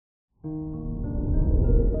Good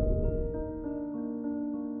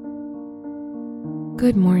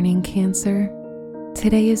morning, Cancer.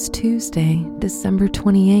 Today is Tuesday, December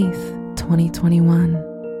 28th,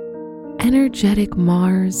 2021. Energetic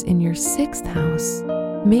Mars in your 6th house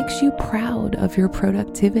makes you proud of your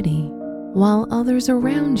productivity, while others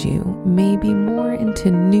around you may be more into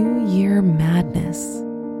New Year madness.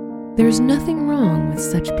 There's nothing wrong with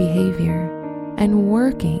such behavior, and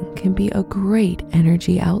working can be a great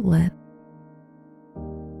energy outlet.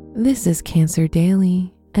 This is Cancer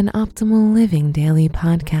Daily, an Optimal Living Daily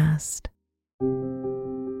podcast.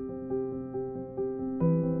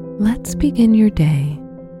 Let's begin your day.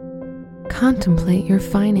 Contemplate your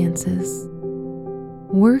finances.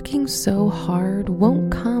 Working so hard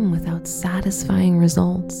won't come without satisfying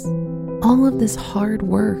results. All of this hard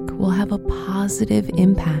work will have a positive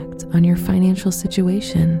impact on your financial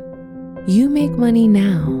situation. You make money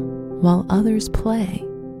now while others play,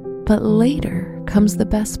 but later comes the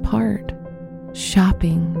best part: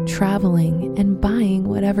 shopping, traveling, and buying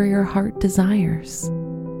whatever your heart desires.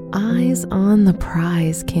 Eyes on the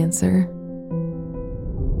prize, Cancer.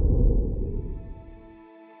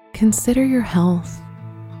 Consider your health.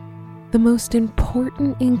 The most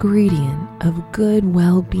important ingredient of good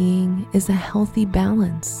well-being is a healthy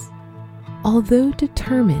balance. Although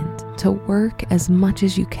determined to work as much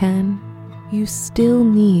as you can, you still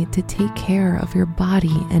need to take care of your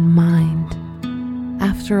body and mind.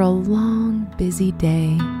 After a long, busy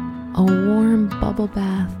day, a warm bubble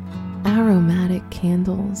bath, aromatic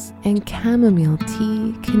candles, and chamomile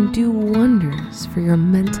tea can do wonders for your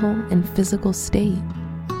mental and physical state.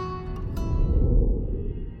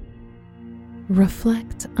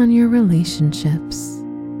 Reflect on your relationships.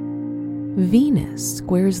 Venus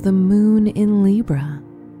squares the moon in Libra,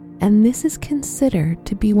 and this is considered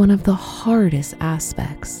to be one of the hardest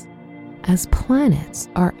aspects, as planets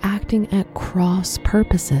are acting at cross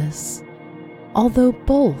purposes. Although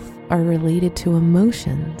both are related to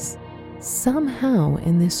emotions, somehow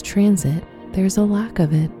in this transit there's a lack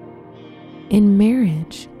of it. In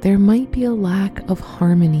marriage, there might be a lack of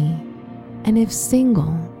harmony, and if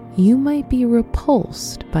single, you might be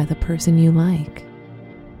repulsed by the person you like.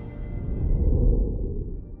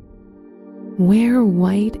 Wear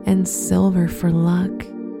white and silver for luck,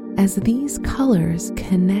 as these colors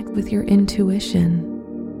connect with your intuition.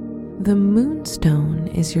 The moonstone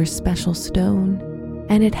is your special stone,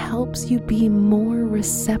 and it helps you be more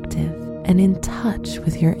receptive and in touch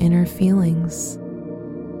with your inner feelings.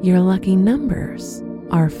 Your lucky numbers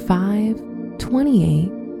are 5,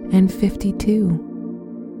 28, and 52.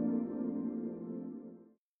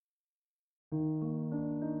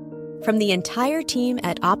 From the entire team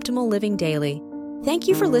at Optimal Living Daily, thank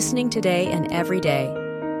you for listening today and every day.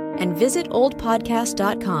 And visit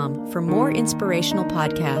oldpodcast.com for more inspirational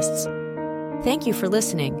podcasts. Thank you for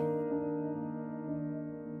listening.